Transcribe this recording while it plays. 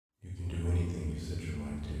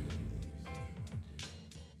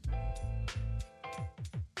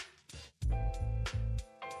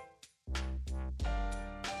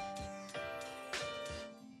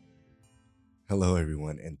Hello,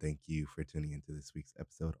 everyone, and thank you for tuning into this week's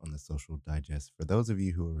episode on the Social Digest. For those of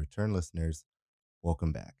you who are return listeners,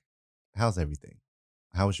 welcome back. How's everything?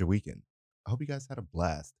 How was your weekend? I hope you guys had a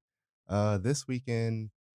blast. This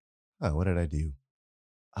weekend, what did I do?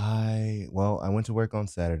 I went to work on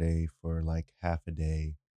Saturday for like half a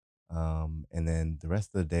day. And then the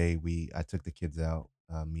rest of the day I took the kids out,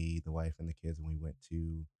 me, the wife and the kids, and we went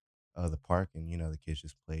to the park and the kids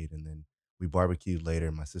just played and then we barbecued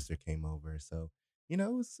later. My sister came over. So, it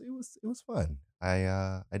was fun.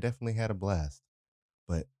 I definitely had a blast.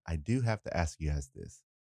 But I do have to ask you guys this.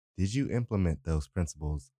 Did you implement those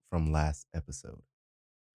principles from last episode?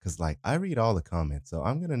 Cuz like I read all the comments, so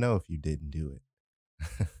I'm going to know if you didn't do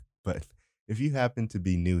it. But if you happen to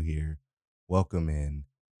be new here, welcome in.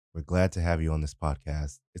 We're glad to have you on this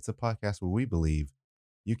podcast. It's a podcast where we believe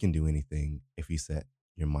you can do anything if you set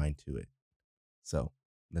your mind to it. So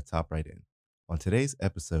let's hop right in. On today's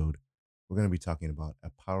episode, we're going to be talking about a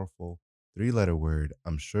powerful three-letter word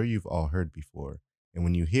I'm sure you've all heard before. And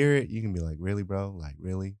when you hear it, you can be like, really, bro? Like,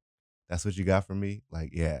 really? That's what you got from me?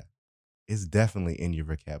 Like, yeah, it's definitely in your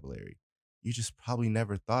vocabulary. You just probably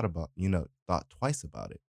never thought twice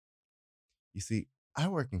about it. You see, I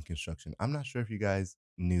work in construction. I'm not sure if you guys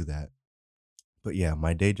knew that, but yeah,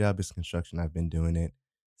 my day job is construction. I've been doing it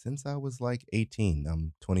since I was like 18.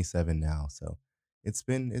 I'm 27 now, so it's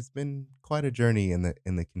been quite a journey in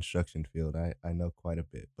the construction field. I know quite a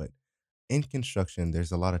bit, but in construction,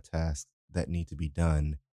 there's a lot of tasks that need to be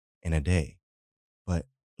done in a day. But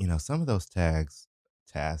some of those tasks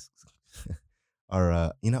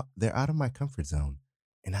are they're out of my comfort zone,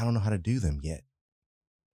 and I don't know how to do them yet.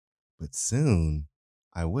 But soon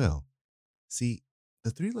I will. See,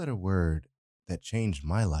 the three-letter word that changed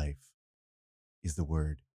my life is the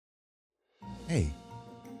word, hey,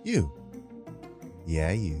 you.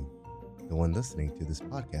 Yeah, you. The one listening to this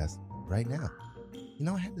podcast right now.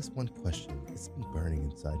 I had this one question. It's been burning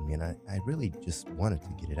inside me, and I really just wanted to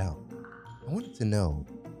get it out. I wanted to know,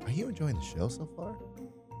 are you enjoying the show so far?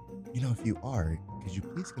 If you are, could you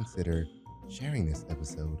please consider sharing this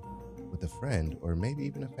episode with a friend or maybe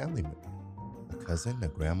even a family member, a cousin, a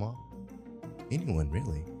grandma, anyone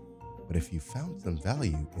really? But if you found some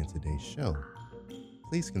value in today's show,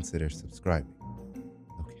 please consider subscribing.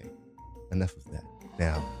 Okay, enough of that.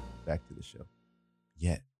 Now, back to the show.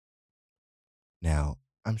 Yet. Now,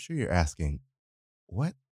 I'm sure you're asking,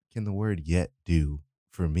 what can the word yet do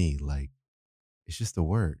for me? Like, it's just a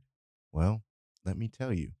word. Well, let me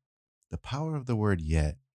tell you the power of the word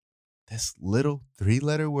yet, this little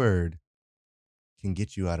three-letter word, can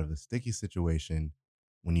get you out of a sticky situation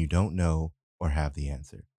when you don't know or have the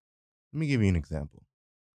answer. Let me give you an example.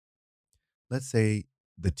 Let's say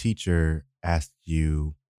the teacher asked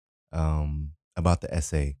you about the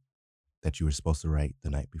essay that you were supposed to write the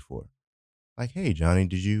night before. Like, hey, Johnny,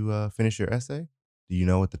 did you finish your essay? Do you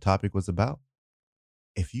know what the topic was about?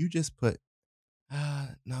 If you just put,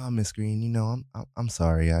 no, Miss Green, I'm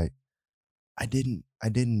sorry, I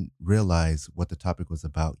didn't realize what the topic was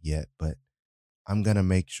about yet, but I'm gonna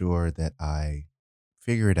make sure that I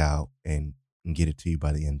figure it out and get it to you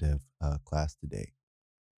by the end of class today.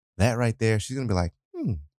 That right there, she's gonna be like,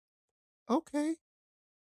 okay.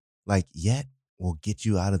 Like, yet will get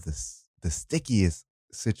you out of the stickiest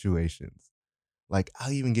situations. Like,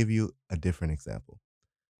 I'll even give you a different example.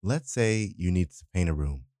 Let's say you need to paint a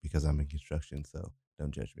room because I'm in construction, so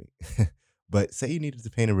don't judge me. But say you needed to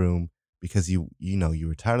paint a room because you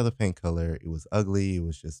were tired of the paint color, it was ugly, it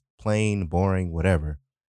was just plain, boring, whatever,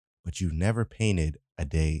 but you never painted a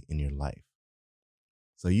day in your life.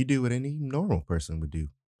 So you do what any normal person would do.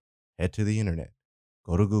 Head to the internet,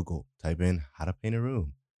 go to Google, type in how to paint a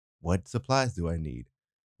room. What supplies do I need?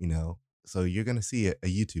 So you're going to see a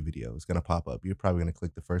YouTube video. It's going to pop up. You're probably going to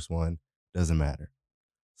click the first one. Doesn't matter.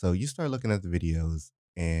 So you start looking at the videos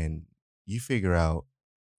and you figure out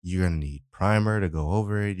you're going to need primer to go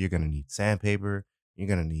over it. You're going to need sandpaper. You're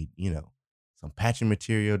going to need, some patching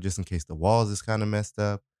material just in case the walls is kind of messed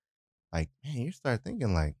up. Like, man, you start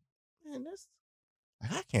thinking like, man,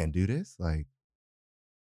 I can't do this. Like,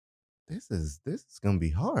 this is going to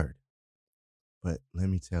be hard. But let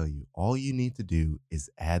me tell you, all you need to do is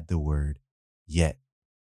add the word yet.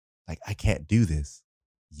 Like, I can't do this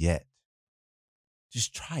yet.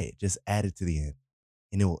 Just try it. Just add it to the end.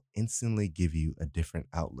 And it will instantly give you a different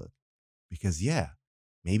outlook. Because, yeah,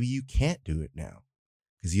 maybe you can't do it now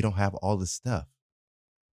because you don't have all the stuff.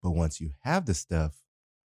 But once you have the stuff,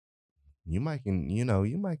 you might can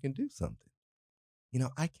do something.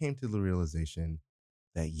 I came to the realization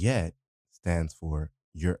that yet stands for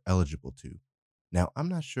you're eligible to. Now, I'm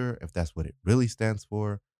not sure if that's what it really stands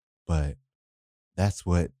for, but that's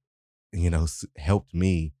what helped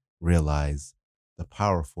me realize the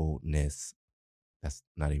powerfulness. That's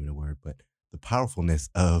not even a word, but the powerfulness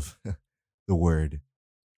of the word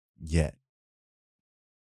yet.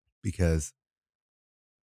 Because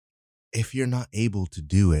if you're not able to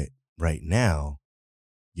do it right now,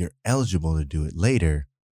 you're eligible to do it later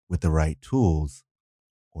with the right tools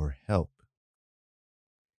or help.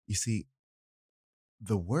 You see,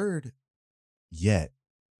 the word yet,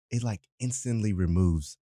 it like instantly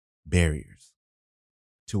removes barriers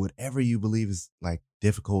to whatever you believe is like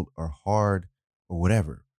difficult or hard or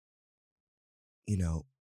whatever. You know,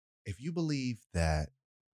 if you believe that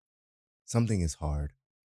something is hard,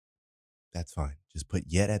 that's fine. Just put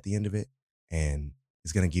yet at the end of it and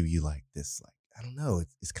it's going to give you like this, like, I don't know.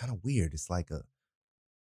 It's kind of weird. It's like a,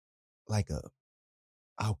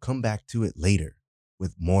 I'll come back to it later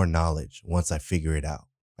with more knowledge once I figure it out,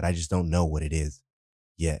 but I just don't know what it is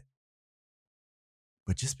yet.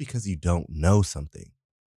 But just because you don't know something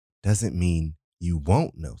doesn't mean you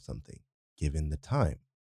won't know something given the time,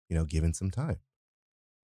 given some time.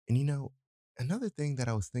 And another thing that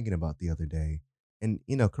I was thinking about the other day, and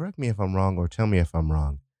correct me if I'm wrong or tell me if I'm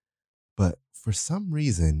wrong, but for some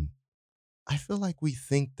reason, I feel like we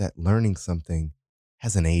think that learning something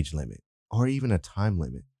has an age limit or even a time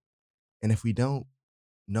limit. And if we don't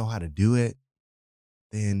know how to do it,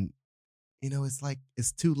 then, it's like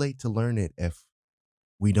it's too late to learn it if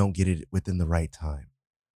we don't get it within the right time.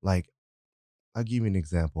 Like, I'll give you an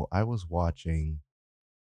example. I was watching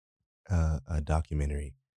a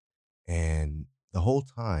documentary, and the whole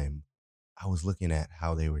time I was looking at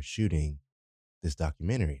how they were shooting this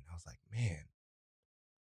documentary, and I was like, man,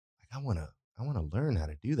 like I want to learn how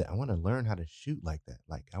to do that. I want to learn how to shoot like that.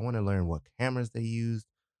 Like I want to learn what cameras they used,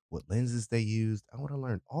 what lenses they used. I want to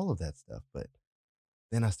learn all of that stuff. But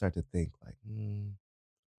then I start to think like,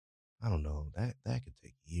 I don't know. That could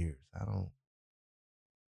take years. I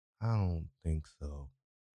don't think so.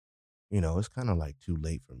 It's kind of like too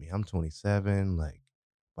late for me. I'm 27. Like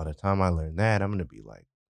by the time I learn that, I'm gonna be like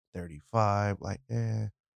 35. Like,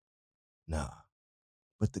 nah.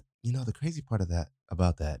 But the crazy part of that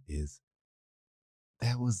about that is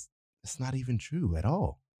that was it's not even true at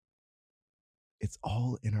all. It's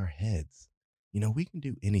all in our heads. We can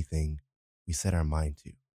do anything we set our mind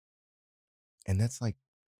to. And that's like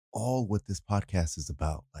all what this podcast is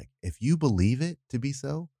about. Like if you believe it to be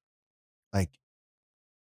so, like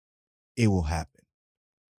it will happen.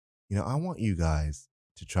 I want you guys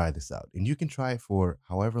to try this out. And you can try it for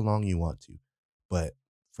however long you want to. But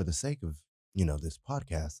for the sake of, this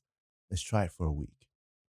podcast, let's try it for a week.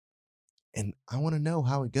 And I want to know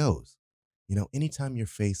how it goes. Anytime you're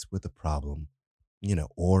faced with a problem,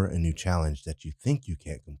 or a new challenge that you think you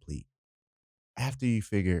can't complete, after you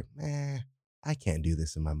figure, I can't do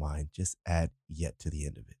this in my mind, just add yet to the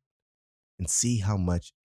end of it and see how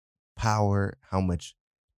much power, how much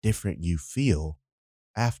different you feel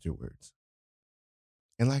afterwards.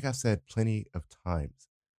 And like I've said plenty of times,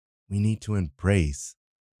 we need to embrace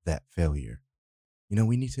that failure.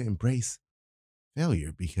 We need to embrace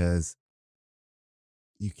failure because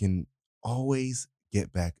you can always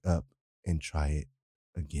get back up and try it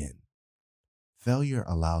again. Failure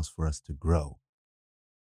allows for us to grow.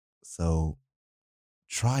 So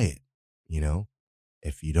try it. You know,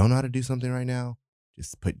 if you don't know how to do something right now,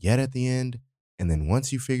 just put yet at the end. And then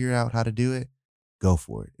once you figure out how to do it, go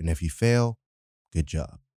for it. And if you fail, good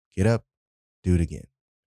job. Get up, do it again.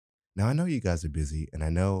 Now, I know you guys are busy and I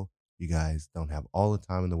know you guys don't have all the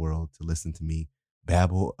time in the world to listen to me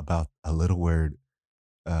babble about a little word,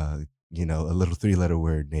 a little three-letter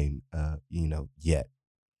word named, yet.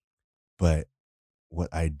 But what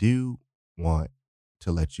I do want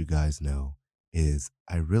to let you guys know is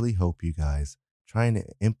I really hope you guys trying to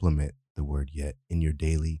implement the word yet in your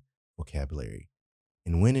daily vocabulary.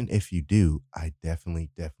 And when and if you do, I definitely,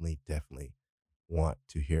 definitely, definitely want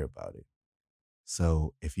to hear about it.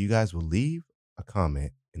 So if you guys will leave a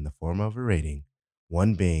comment in the form of a rating,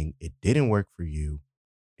 one being it didn't work for you,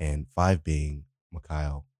 and five being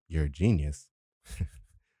Mikhail, you're a genius.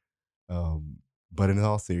 um, but in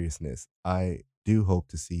all seriousness, I do hope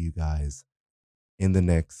to see you guys in the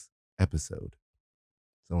next episode.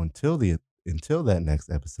 So until that next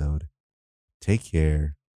episode, take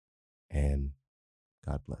care and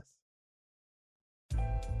God bless.